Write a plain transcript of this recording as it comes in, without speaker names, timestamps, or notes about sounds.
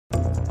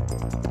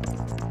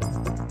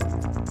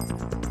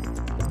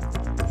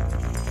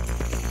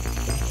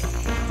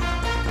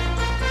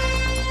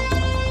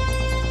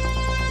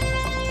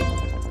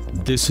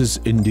This is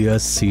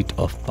India's seat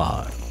of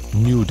power,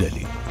 New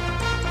Delhi.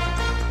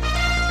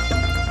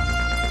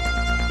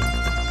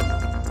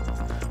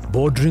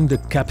 Bordering the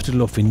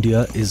capital of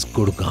India is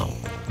Gurgaon,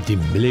 the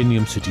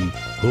Millennium City,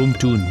 home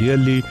to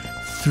nearly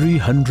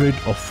 300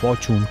 of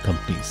Fortune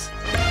companies.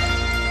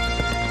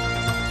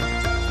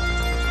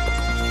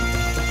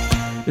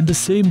 In the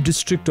same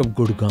district of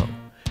Gurgaon,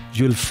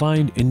 you'll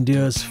find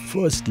India's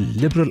first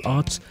liberal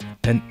arts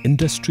and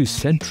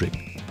industry-centric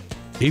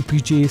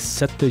Apeejay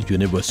Stya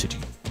University.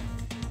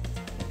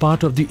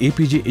 Part of the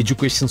Apeejay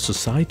Education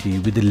Society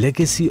with a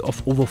legacy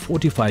of over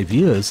 45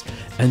 years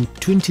and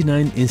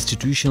 29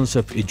 institutions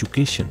of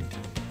education,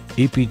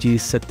 Apeejay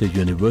Stya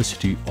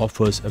University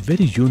offers a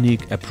very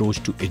unique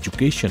approach to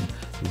education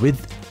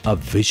with a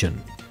vision.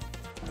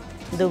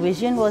 The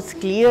vision was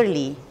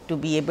clearly to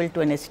be able to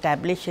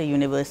establish a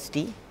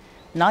university,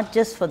 not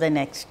just for the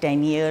next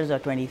 10 years or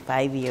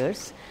 25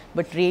 years,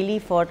 but really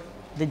for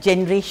the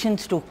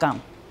generations to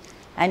come.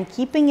 And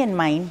keeping in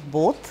mind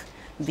both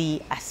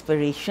the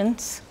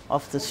aspirations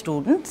of the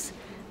students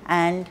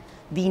and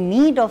the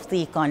need of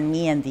the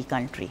economy and the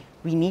country.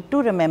 We need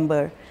to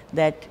remember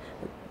that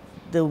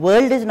the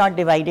world is not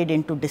divided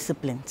into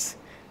disciplines.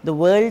 The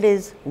world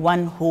is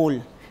one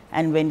whole.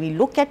 And when we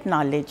look at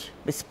knowledge,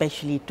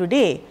 especially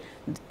today,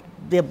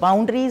 the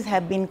boundaries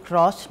have been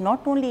crossed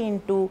not only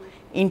into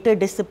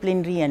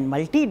interdisciplinary and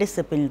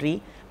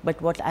multidisciplinary,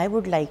 but what I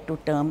would like to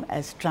term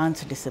as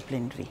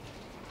transdisciplinary.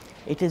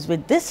 It is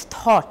with this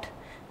thought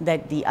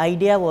that the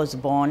idea was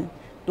born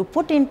to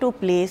put into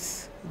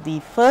place the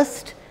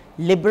first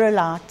liberal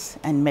arts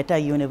and meta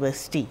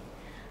university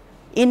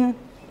in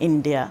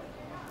India,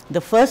 the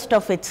first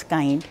of its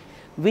kind,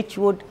 which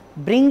would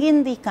bring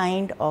in the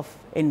kind of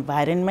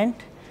environment,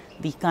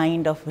 the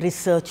kind of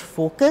research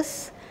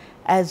focus,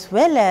 as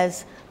well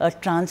as a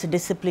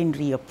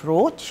transdisciplinary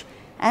approach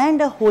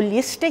and a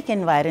holistic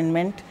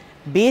environment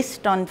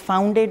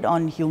founded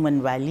on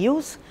human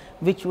values,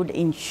 which would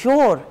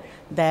ensure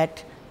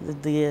that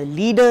the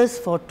leaders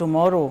for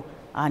tomorrow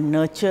are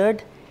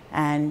nurtured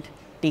and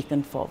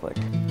taken forward.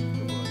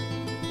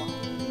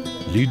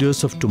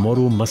 Leaders of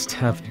tomorrow must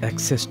have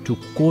access to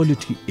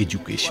quality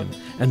education,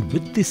 and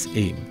with this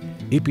aim,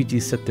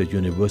 Apeejay Stya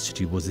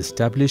University was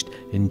established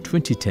in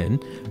 2010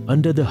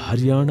 under the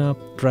Haryana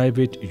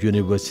Private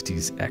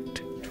Universities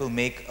Act. It will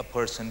make a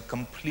person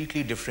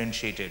completely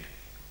differentiated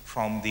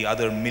from the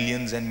other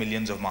millions and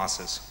millions of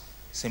masses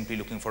simply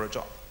looking for a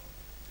job.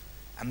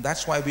 And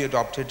that's why we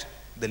adopted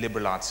the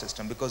liberal arts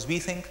system, because we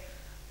think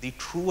the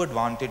true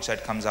advantage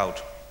that comes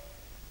out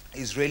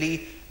is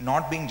really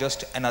not being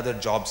just another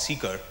job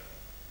seeker,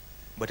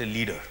 but a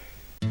leader.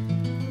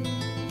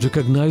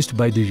 Recognized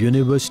by the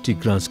University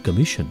Grants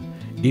Commission,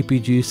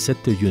 Apeejay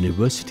Stya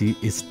University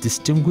is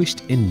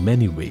distinguished in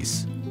many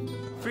ways.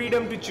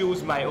 Freedom to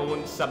choose my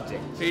own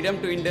subject.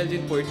 Freedom to indulge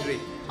in poetry.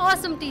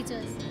 Awesome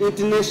teachers.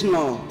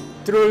 International.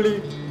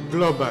 Truly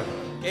global.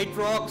 8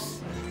 rocks.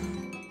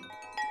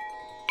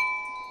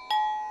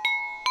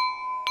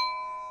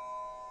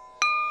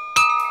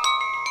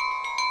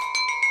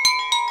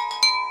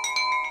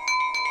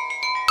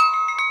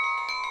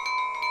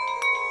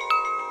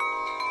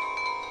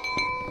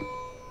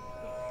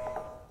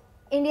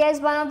 India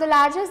is one of the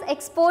largest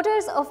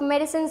exporters of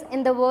medicines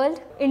in the world.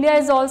 India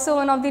is also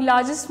one of the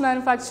largest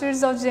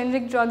manufacturers of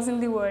generic drugs in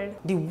the world.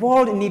 The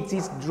world needs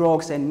these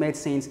drugs and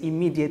medicines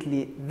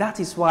immediately. That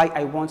is why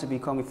I want to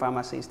become a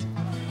pharmacist.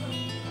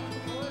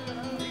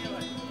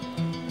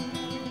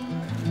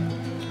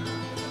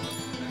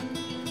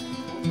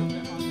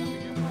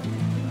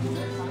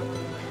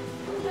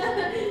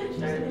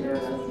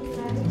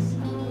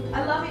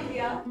 I love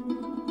India.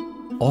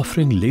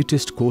 Offering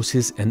latest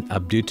courses and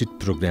updated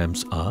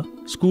programs are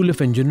School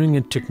of Engineering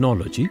and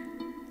Technology,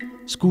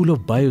 School of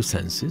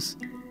Biosciences,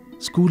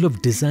 School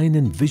of Design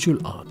and Visual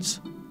Arts,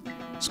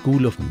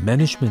 School of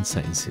Management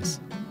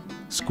Sciences,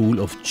 School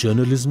of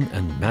Journalism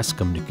and Mass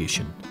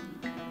Communication,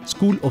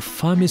 School of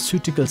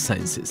Pharmaceutical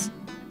Sciences,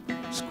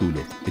 School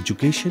of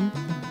Education,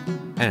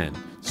 and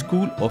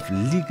School of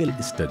Legal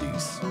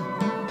Studies.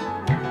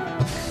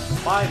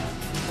 5,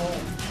 4,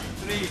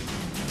 3,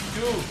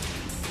 2,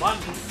 1,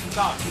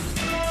 start.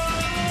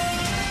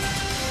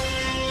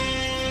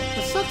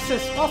 The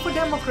success of a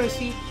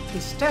democracy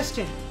is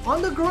tested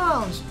on the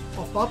grounds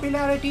of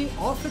popularity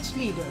of its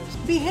leaders.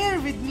 Be here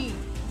with me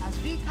as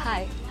we...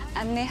 Hi,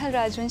 I'm Nehal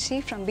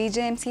Rajvanshi from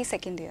BJMC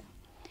second year.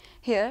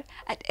 Here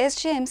at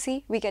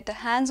SJMC, we get a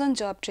hands-on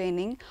job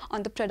training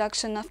on the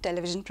production of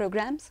television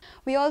programs.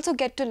 We also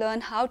get to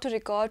learn how to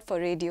record for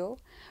radio.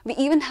 We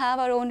even have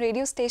our own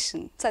radio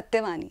station,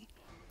 Satyavani.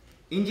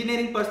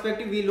 Engineering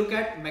perspective, we look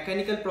at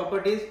mechanical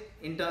properties.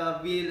 We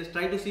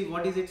try to see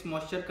what is its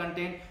moisture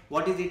content,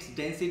 what is its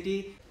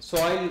density.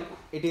 Soil,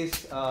 it is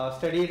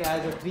studied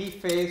as a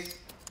three-phase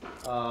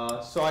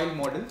soil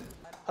model.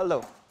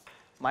 Hello,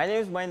 my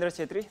name is Mahendra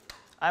Chetri.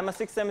 I'm a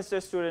 6th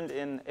semester student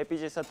in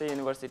Apeejay Stya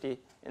University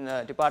in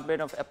the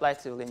Department of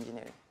Applied Civil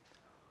Engineering.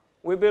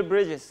 We build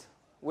bridges,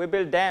 we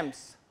build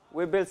dams,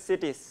 we build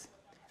cities.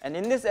 And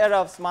in this era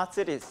of smart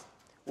cities,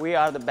 we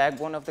are the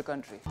backbone of the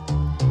country.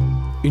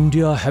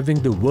 India,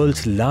 having the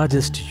world's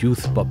largest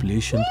youth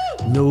population,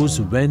 knows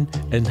when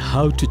and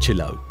how to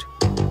chill out.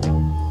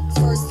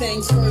 First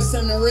things first,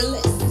 I'm the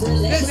realest.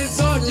 This is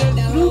Sergeant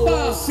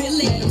Ruba. Feel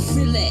it.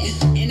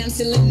 And I'm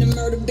still in the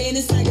murder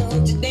business. I can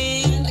hold you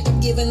down like I'm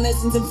giving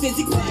lessons in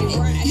physics.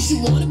 Right. You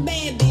should want a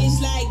bad bitch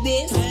like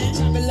this.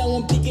 Drop it low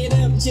and pick it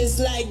up just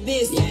like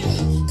this. Yeah.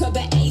 Cup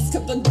of Ace,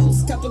 cup of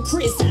Goose, cup of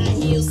Chris. I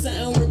heal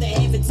something worth a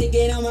half a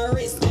ticket on my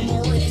wrist. Taking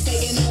all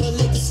the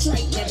liquor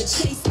straight, never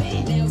chase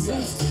that.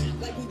 Never.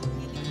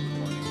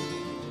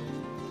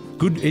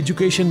 Good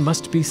education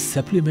must be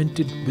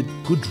supplemented with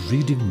good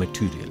reading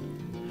material.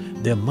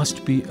 There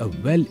must be a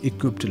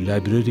well-equipped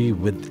library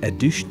with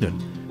additional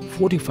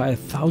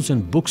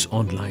 45,000 books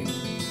online.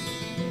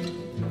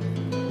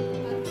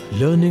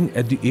 Learning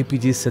at the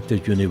Apeejay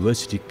Stya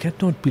University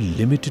cannot be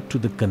limited to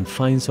the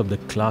confines of the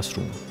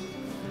classroom.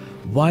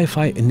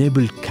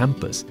 Wi-Fi-enabled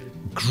campus,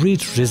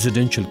 great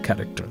residential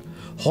character,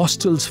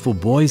 hostels for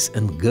boys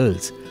and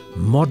girls,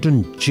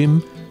 modern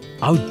gym,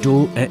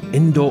 outdoor and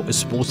indoor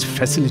sports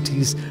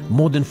facilities,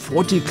 more than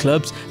 40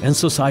 clubs and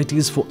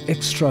societies for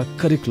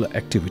extracurricular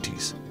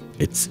activities.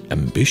 It's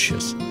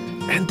ambitious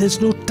and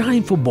there's no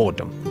time for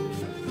boredom.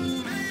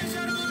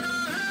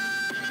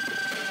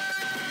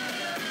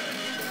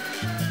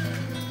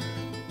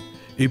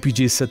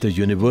 Apeejay Stya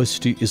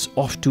University is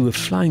off to a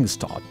flying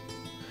start,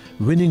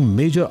 winning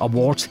major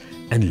awards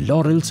and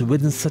laurels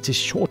within such a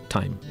short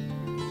time.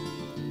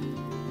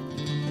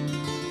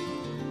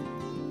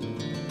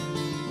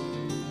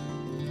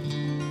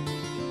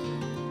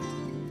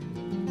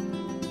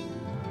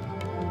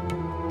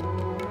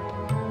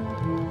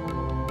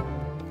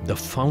 The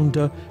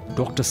founder,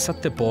 Dr.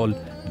 Satya Paul,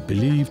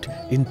 believed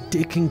in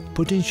taking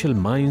potential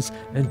minds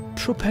and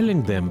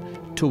propelling them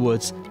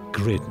towards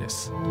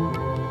greatness.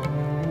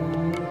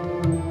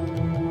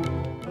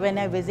 When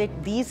I visit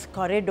these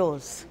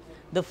corridors,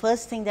 the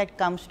first thing that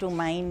comes to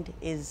mind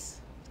is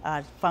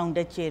our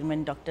founder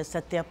chairman, Dr.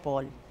 Satya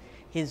Paul.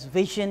 His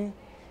vision,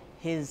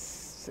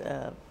 his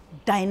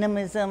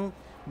dynamism,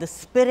 the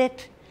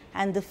spirit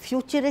and the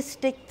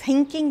futuristic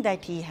thinking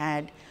that he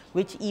had,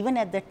 which even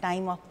at the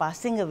time of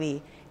passing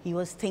away, he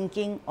was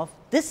thinking of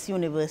this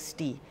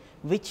university,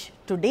 which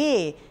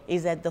today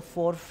is at the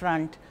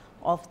forefront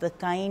of the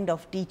kind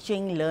of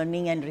teaching,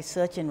 learning and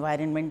research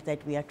environment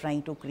that we are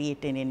trying to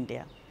create in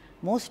India.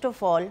 Most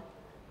of all,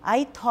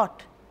 I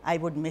thought I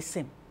would miss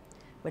him.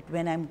 But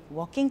when I'm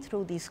walking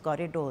through these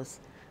corridors,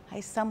 I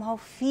somehow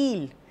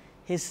feel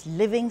his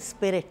living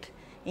spirit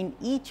in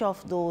each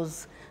of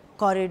those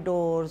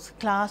corridors,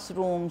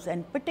 classrooms,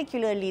 and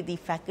particularly the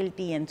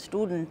faculty and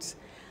students,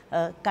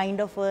 kind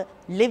of a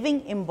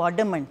living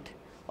embodiment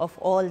of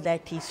all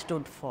that he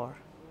stood for.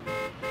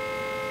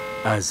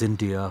 As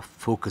India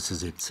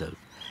focuses itself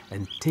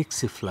and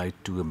takes a flight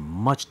to a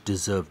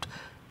much-deserved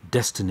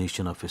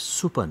destination of a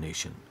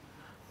supernation,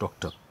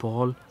 Dr.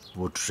 Paul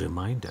would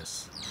remind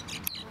us,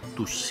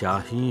 "Tu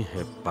shahi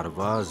hai,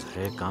 parwaz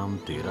hai kaam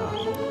tera,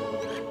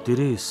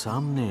 tere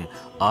samne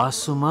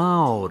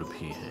aasmaan aur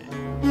bhi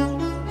hai."